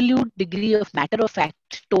absolute degree of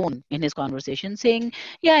matter-of-fact tone in his conversation saying,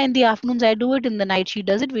 yeah, in the afternoons I do it, in the night she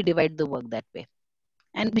does it, we divide the work that way.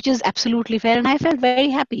 And which is absolutely fair. And I felt very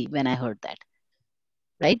happy when I heard that.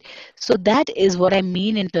 Right? So that is what I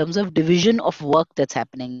mean in terms of division of work that's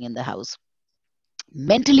happening in the house.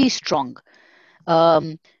 Mentally strong.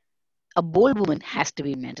 Um, a bold woman has to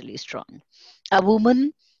be mentally strong. A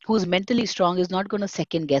woman who's mentally strong is not going to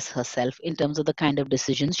second guess herself in terms of the kind of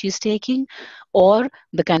decisions she's taking or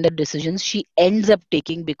the kind of decisions she ends up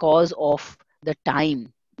taking because of the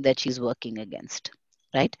time that she's working against.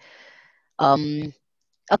 Right? Um,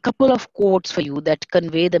 a couple of quotes for you that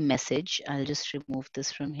convey the message. I'll just remove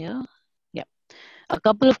this from here. Yeah. A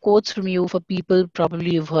couple of quotes from you for people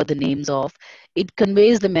probably you've heard the names of. It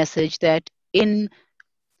conveys the message that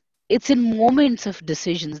it's in moments of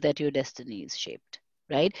decisions that your destiny is shaped,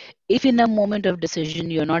 right? If in a moment of decision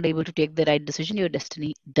you're not able to take the right decision, your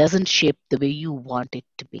destiny doesn't shape the way you want it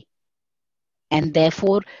to be. And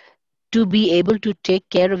therefore, to be able to take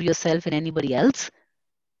care of yourself and anybody else,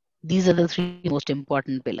 these are the three most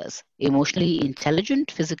important pillars: emotionally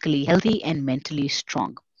intelligent, physically healthy, and mentally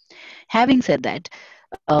strong. Having said that,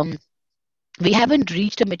 we haven't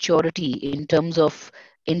reached a maturity in terms of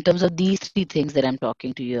these three things that I'm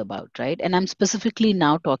talking to you about, right? And I'm specifically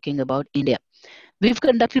now talking about India. We've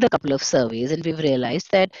conducted a couple of surveys and we've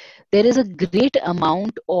realized that there is a great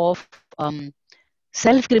amount of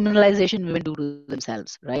self-criminalization women do to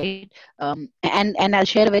themselves, right? And I'll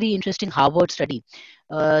share a very interesting Harvard study.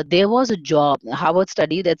 There was a Harvard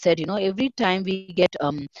study that said, every time we get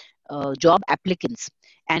job applicants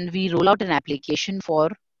and we roll out an application for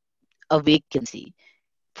a vacancy,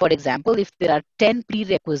 for example, if there are 10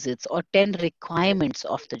 prerequisites or 10 requirements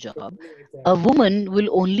of the job, a woman will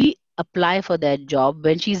only apply for that job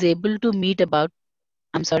when she's able to meet about,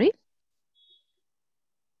 I'm sorry,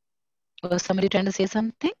 was somebody trying to say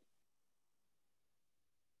something?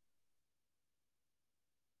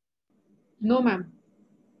 No, ma'am.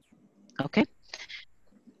 Okay.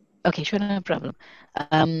 Okay, sure, no problem.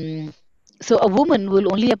 So a woman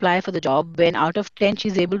will only apply for the job when out of 10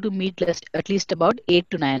 she's able to meet at least about 8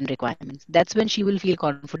 to 9 requirements. That's when she will feel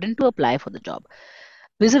confident to apply for the job.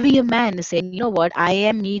 Vis-a-vis a man is saying, you know what, I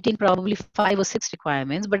am meeting probably 5 or 6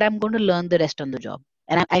 requirements, but I'm going to learn the rest on the job.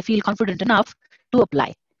 And I feel confident enough to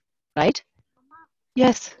apply, right?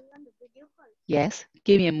 Yes. Yes.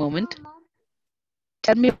 Give me a moment.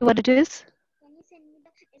 Tell me what it is.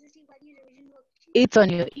 It's on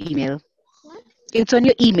your email. It's on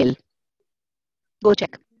your email. Go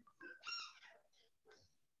check.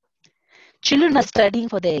 Children are studying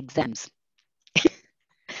for their exams.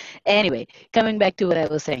 Anyway, coming back to what I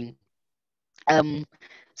was saying.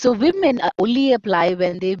 So women only apply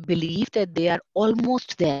when they believe that they are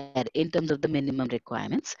almost there in terms of the minimum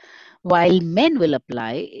requirements, while men will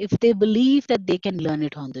apply if they believe that they can learn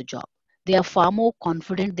it on the job. They are far more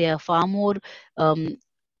confident. They are far more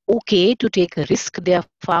okay to take a risk. They are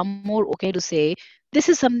far more okay to say, this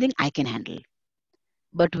is something I can handle.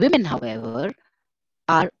 But women, however,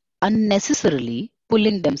 are unnecessarily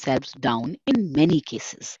pulling themselves down in many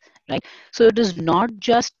cases, right? So it is not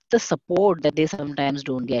just the support that they sometimes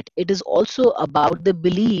don't get. It is also about the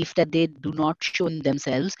belief that they do not show in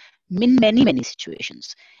themselves in many, many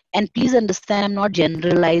situations. And please understand, I'm not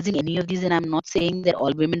generalizing any of these, and I'm not saying that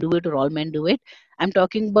all women do it or all men do it. I'm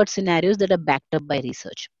talking about scenarios that are backed up by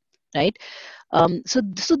research, right? So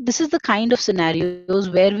this is the kind of scenarios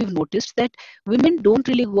where we've noticed that women don't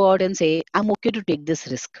really go out and say, I'm okay to take this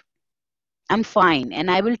risk. I'm fine,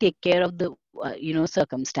 and I will take care of the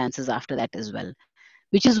circumstances after that as well.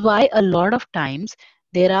 Which is why a lot of times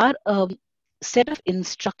there are a set of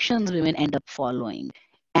instructions women end up following,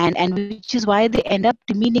 and which is why they end up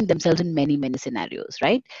demeaning themselves in many many scenarios.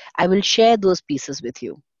 Right? I will share those pieces with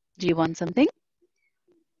you. Do you want something?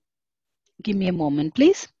 Give me a moment,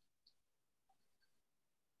 please.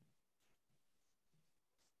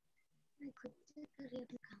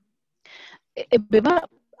 Biba,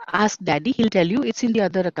 ask daddy. He'll tell you. It's in the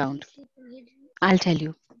other account. I'll tell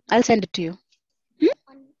you. I'll send it to you.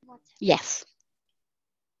 Yes.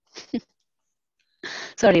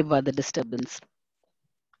 Sorry about the disturbance.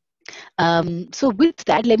 So with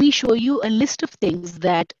that, let me show you a list of things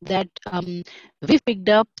that we've picked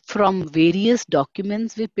up from various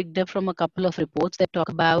documents. We've picked up from a couple of reports that talk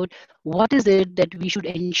about what is it that we should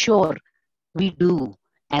ensure we do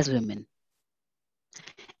as women.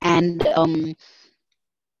 And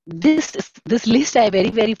this list, I very,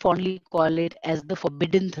 very fondly call it as the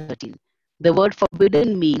Forbidden 13. The word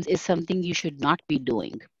forbidden means is something you should not be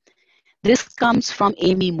doing. This comes from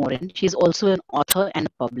Amy Morin. She's also an author and a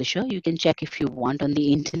publisher. You can check if you want on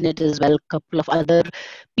the internet as well. A couple of other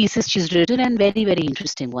pieces she's written, and very, very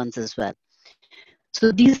interesting ones as well.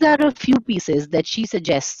 So these are a few pieces that she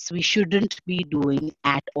suggests we shouldn't be doing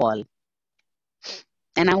at all.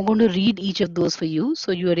 And I'm going to read each of those for you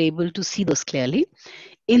so you are able to see those clearly.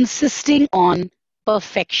 Insisting on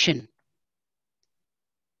perfection.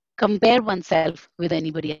 Compare oneself with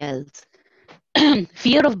anybody else.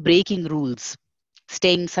 Fear of breaking rules.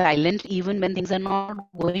 Staying silent even when things are not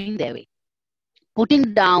going their way.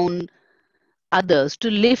 Putting down others to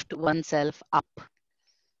lift oneself up.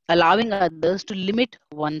 Allowing others to limit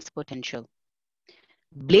one's potential.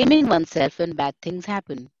 Blaming oneself when bad things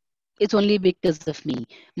happen. It's only because of me.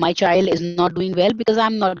 My child is not doing well because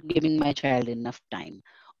I'm not giving my child enough time.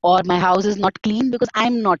 Or my house is not clean because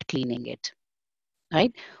I'm not cleaning it.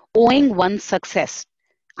 Right? Owing one's success.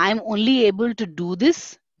 I'm only able to do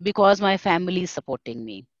this because my family is supporting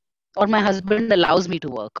me. Or my husband allows me to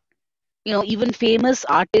work. Even famous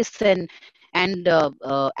artists and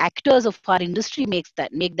actors of our industry make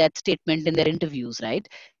that statement in their interviews, right?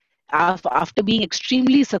 After being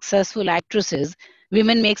extremely successful actresses,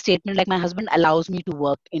 women make statements like, my husband allows me to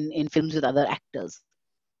work in films with other actors.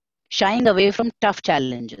 Shying away from tough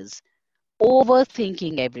challenges,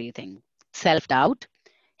 overthinking everything, self-doubt,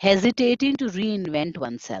 hesitating to reinvent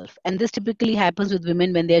oneself. And this typically happens with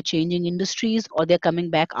women when they're changing industries or they're coming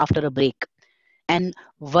back after a break. And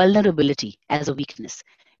vulnerability as a weakness.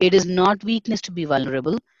 It is not weakness to be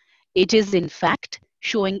vulnerable. It is, in fact,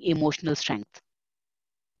 showing emotional strength.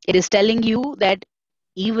 It is telling you that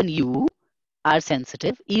even you are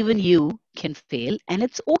sensitive, even you can fail, and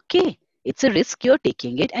it's okay. It's a risk, you're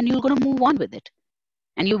taking it, and you're going to move on with it.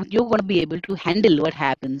 And you're going to be able to handle what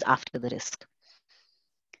happens after the risk.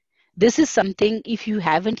 This is something, if you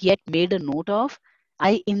haven't yet made a note of,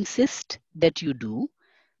 I insist that you do,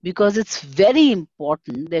 because it's very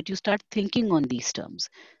important that you start thinking on these terms,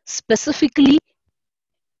 specifically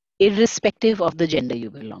irrespective of the gender you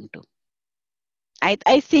belong to.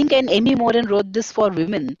 I think, and Amy Morin wrote this for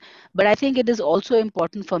women, but I think it is also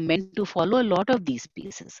important for men to follow a lot of these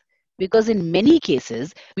pieces. Because in many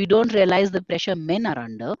cases, we don't realize the pressure men are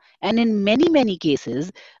under. And in many, many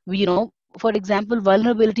cases, for example,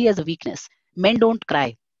 vulnerability as a weakness. Men don't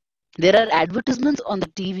cry. There are advertisements on the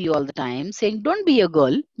TV all the time saying, don't be a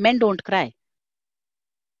girl, men don't cry.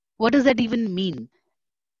 What does that even mean?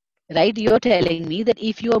 Right? You're telling me that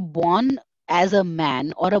if you are born as a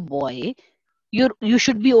man or a boy, you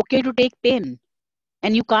should be okay to take pain.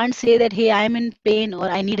 And you can't say that, hey, I'm in pain or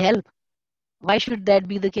I need help. Why should that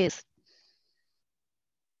be the case?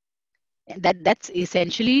 That's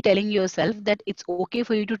essentially telling yourself that it's okay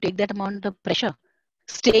for you to take that amount of pressure.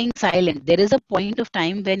 Staying silent. There is a point of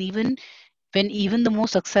time when even the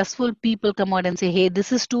most successful people come out and say, hey,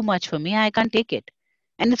 this is too much for me, I can't take it.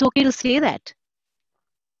 And it's okay to say that.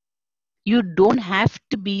 You don't have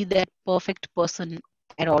to be that perfect person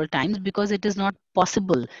at all times, because it is not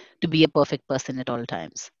possible to be a perfect person at all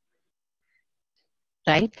times.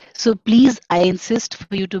 Right? So please, I insist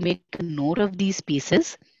for you to make a note of these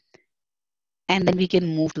pieces, and then we can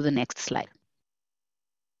move to the next slide.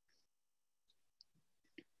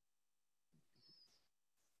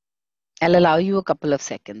 I'll allow you a couple of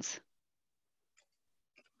seconds.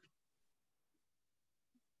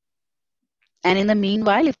 And in the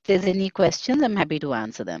meanwhile, if there's any questions, I'm happy to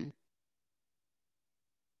answer them.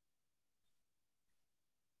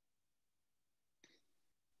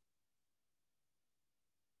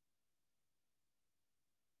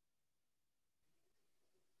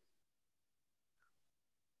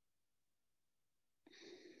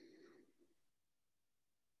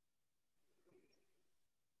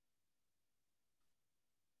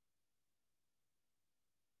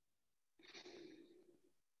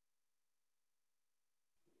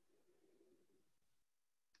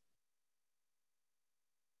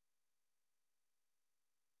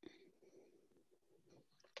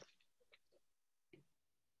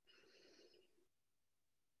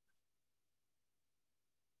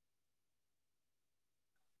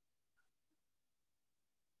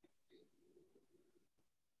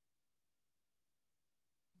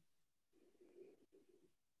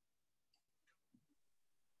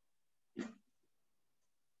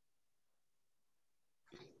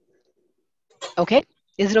 Okay,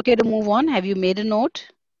 is it okay to move on? Have you made a note?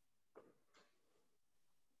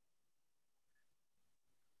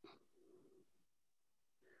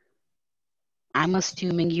 I'm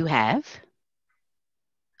assuming you have.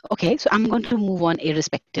 Okay, so I'm going to move on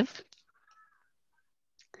irrespective.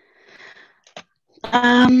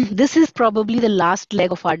 This is probably the last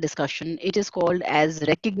leg of our discussion. It is called as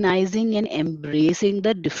recognizing and embracing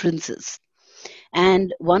the differences.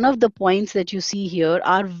 And one of the points that you see here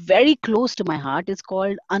are very close to my heart. It's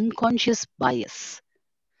called unconscious bias.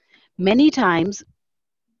 Many times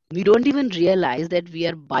we don't even realize that we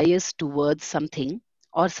are biased towards something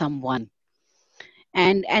or someone.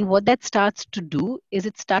 And what that starts to do is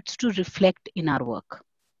it starts to reflect in our work.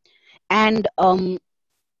 And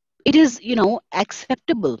it is,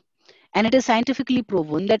 acceptable. And it is scientifically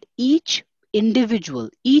proven that each individual,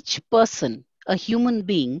 each person, a human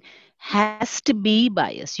being, has to be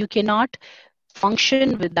biased. You cannot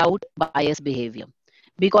function without biased behavior,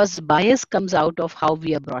 because bias comes out of how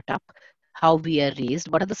we are brought up, how we are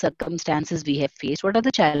raised, what are the circumstances we have faced, what are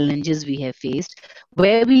the challenges we have faced,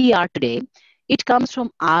 where we are today. It comes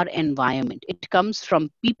from our environment, it comes from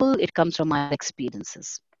people, it comes from our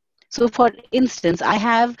experiences. So for instance, I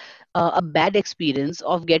have a bad experience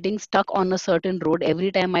of getting stuck on a certain road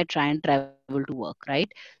every time I try and travel to work, right?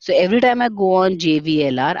 So every time I go on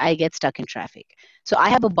JVLR, I get stuck in traffic. So I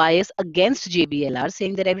have a bias against JBLR,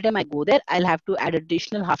 saying that every time I go there, I'll have to add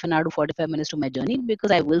additional half an hour to 45 minutes to my journey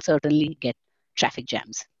because I will certainly get traffic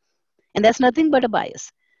jams. And that's nothing but a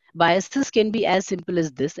bias. Biases can be as simple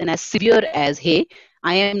as this and as severe as, hey,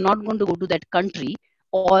 I am not going to go to that country,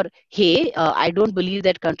 or hey, I don't believe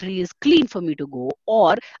that country is clean for me to go,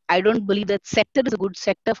 or I don't believe that sector is a good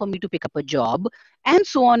sector for me to pick up a job, and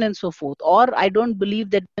so on and so forth. Or I don't believe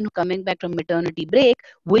that when coming back from maternity break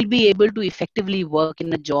will be able to effectively work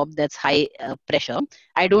in a job that's high pressure.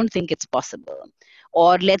 I don't think it's possible.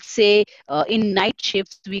 Or let's say in night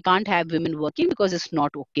shifts, we can't have women working because it's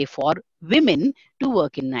not okay for women to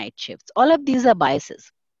work in night shifts. All of these are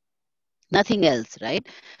biases, nothing else, right?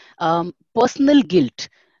 Personal guilt.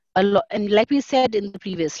 And like we said in the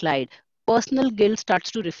previous slide, personal guilt starts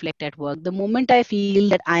to reflect at work. The moment I feel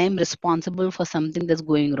that I am responsible for something that's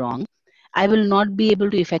going wrong, I will not be able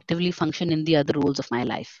to effectively function in the other roles of my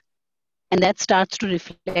life. And that starts to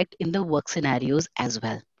reflect in the work scenarios as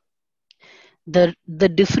well. The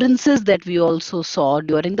differences that we also saw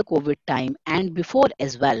during the COVID time and before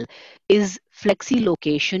as well is flexi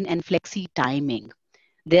location and flexi timing.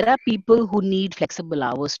 There are people who need flexible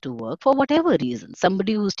hours to work for whatever reason.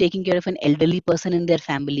 Somebody who's taking care of an elderly person in their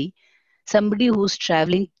family, somebody who's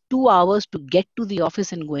traveling 2 hours to get to the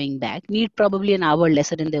office and going back, need probably an hour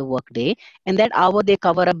lesser in their work day, and that hour they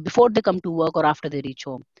cover up before they come to work or after they reach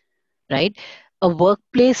home, right? A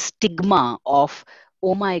workplace stigma of,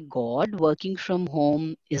 oh my God, working from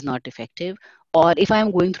home is not effective. Or if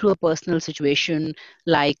I'm going through a personal situation,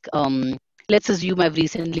 like let's assume I've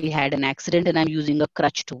recently had an accident and I'm using a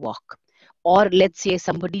crutch to walk. Or let's say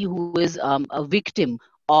somebody who is a victim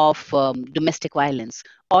of domestic violence.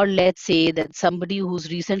 Or let's say that somebody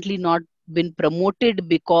who's recently not been promoted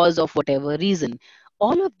because of whatever reason.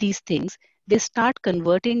 All of these things, they start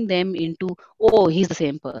converting them into, oh, he's the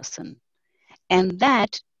same person. And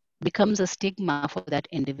that becomes a stigma for that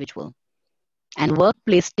individual. And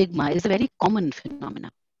workplace stigma is a very common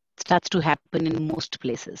phenomenon. It starts to happen in most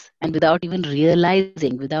places. And without even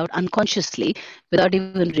realizing, without unconsciously, without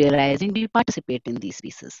even realizing, we participate in these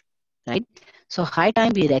pieces, right? So high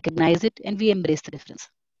time we recognize it and we embrace the difference.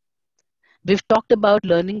 We've talked about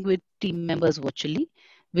learning with team members virtually.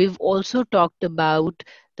 We've also talked about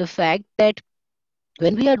the fact that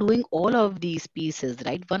when we are doing all of these pieces,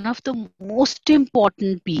 right, one of the most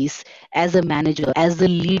important piece as a manager, as a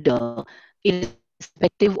leader,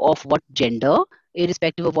 irrespective of what gender,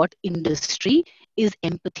 irrespective of what industry, is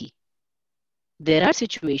empathy. There are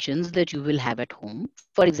situations that you will have at home.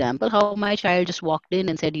 For example, how my child just walked in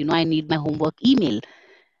and said, I need my homework email.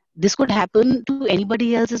 This could happen to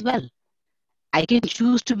anybody else as well. I can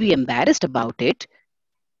choose to be embarrassed about it,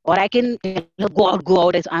 or I can tell her, go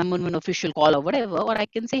out as I'm on an official call or whatever, or I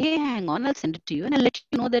can say, hey, hang on, I'll send it to you and I'll let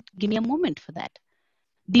you know that give me a moment for that.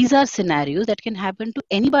 These are scenarios that can happen to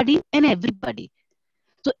anybody and everybody.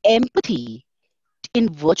 So empathy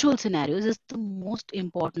in virtual scenarios is the most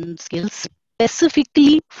important skill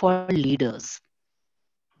specifically for leaders.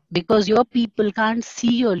 Because your people can't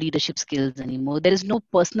see your leadership skills anymore. There is no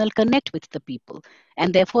personal connect with the people.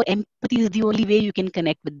 And therefore, empathy is the only way you can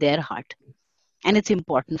connect with their heart. And it's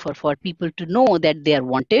important for people to know that they are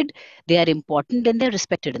wanted, they are important, and they're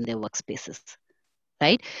respected in their workspaces,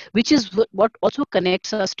 right? Which is what also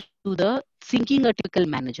connects us to the thinking a typical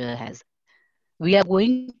manager has. We are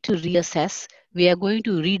going to reassess, we are going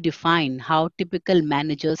to redefine how typical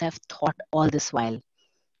managers have thought all this while.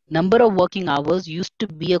 Number of working hours used to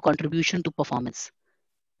be a contribution to performance.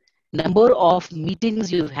 Number of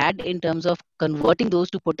meetings you've had in terms of converting those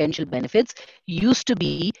to potential benefits used to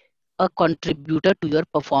be a contributor to your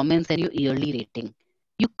performance and your yearly rating.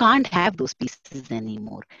 You can't have those pieces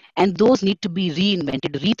anymore. And those need to be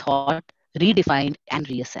reinvented, rethought, redefined, and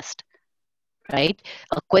reassessed. Right?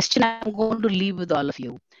 A question I'm going to leave with all of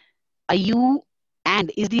you. Are you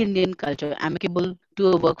and is the Indian culture amicable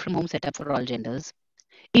to a work from home setup for all genders?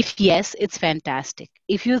 If yes, it's fantastic.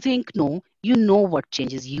 If you think no, you know what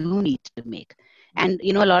changes you need to make. And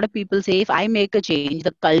a lot of people say if I make a change,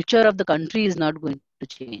 the culture of the country is not going to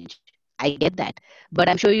change. I get that. But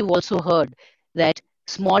I'm sure you've also heard that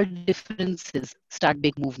small differences start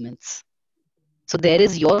big movements. So there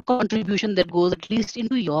is your contribution that goes at least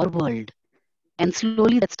into your world. And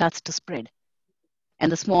slowly that starts to spread.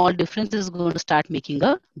 And the small difference is going to start making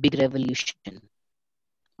a big revolution.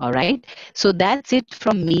 All right. So that's it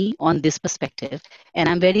from me on this perspective. And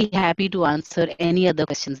I'm very happy to answer any other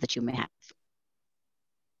questions that you may have.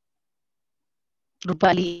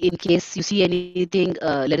 Rupali, in case you see anything,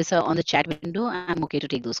 Larissa, on the chat window, I'm okay to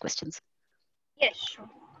take those questions. Yes, sure.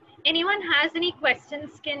 Anyone has any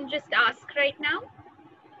questions can just ask right now,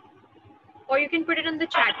 or you can put it on the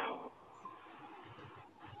chat.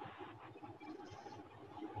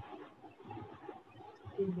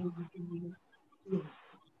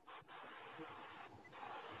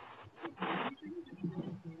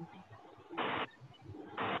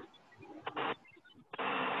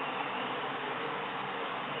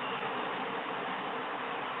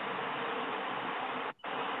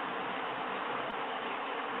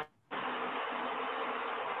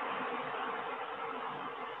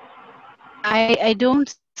 I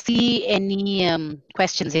don't see any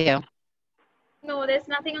questions here. No, there's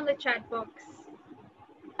nothing on the chat box.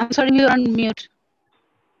 I'm sorry, you're on mute.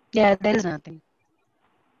 Yeah, there is nothing.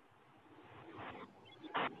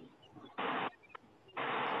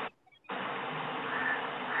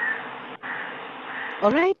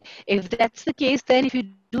 All right. If that's the case, then if you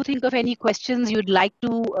do think of any questions you'd like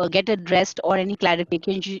to get addressed or any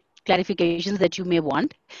clarifications that you may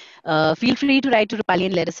want, feel free to write to Rupali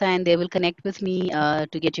and Larissa, and they will connect with me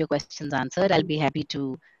to get your questions answered. I'll be happy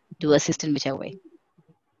to assist in whichever way.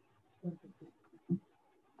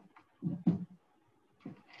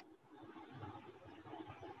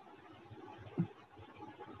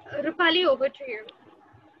 Rupali, over to you.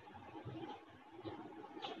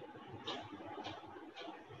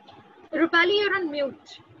 Rupali, you're on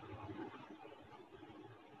mute.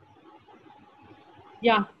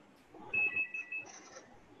 Yeah.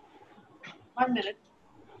 1 minute.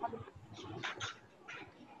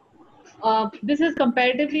 This is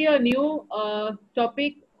comparatively a new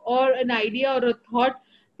topic or an idea or a thought.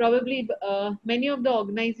 Probably many of the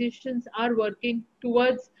organizations are working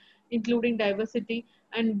towards including diversity.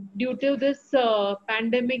 And due to this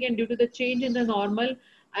pandemic and due to the change in the normal,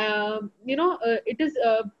 it is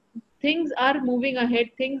things are moving ahead,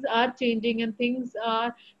 things are changing, and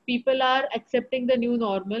people are accepting the new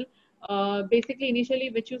normal. Basically, initially,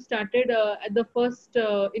 which you started at the first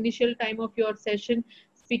initial time of your session,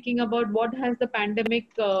 speaking about what has the pandemic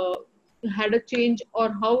had a change or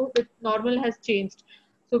how the normal has changed.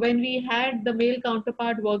 So when we had the male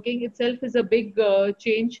counterpart working itself is a big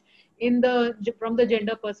change in the from the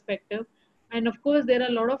gender perspective. And of course there are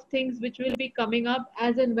a lot of things which will be coming up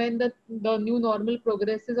as and when the new normal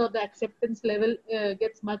progresses or the acceptance level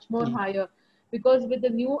gets much more higher, because with the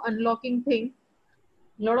new unlocking thing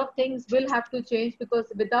a lot of things will have to change,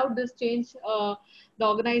 because without this change the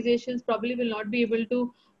organizations probably will not be able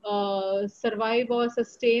to survive or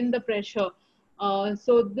sustain the pressure.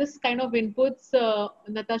 So this kind of inputs,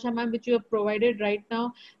 Natasha ma'am, which you have provided right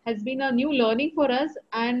now, has been a new learning for us,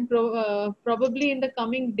 and probably in the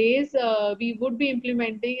coming days we would be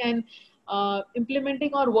implementing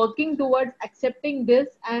or working towards accepting this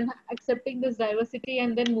and accepting this diversity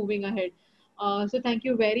and then moving ahead. So thank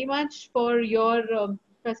you very much for your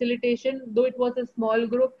facilitation. Though it was a small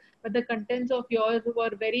group, but the contents of yours were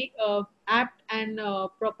very apt and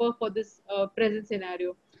proper for this present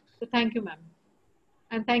scenario. So thank you, ma'am.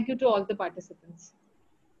 And thank you to all the participants.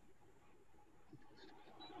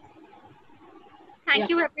 Thank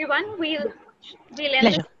you, everyone. We'll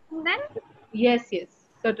end this then. Yes,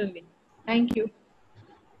 certainly. Thank you.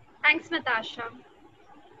 Thanks, Natasha.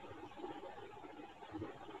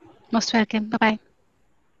 Most welcome. Bye-bye.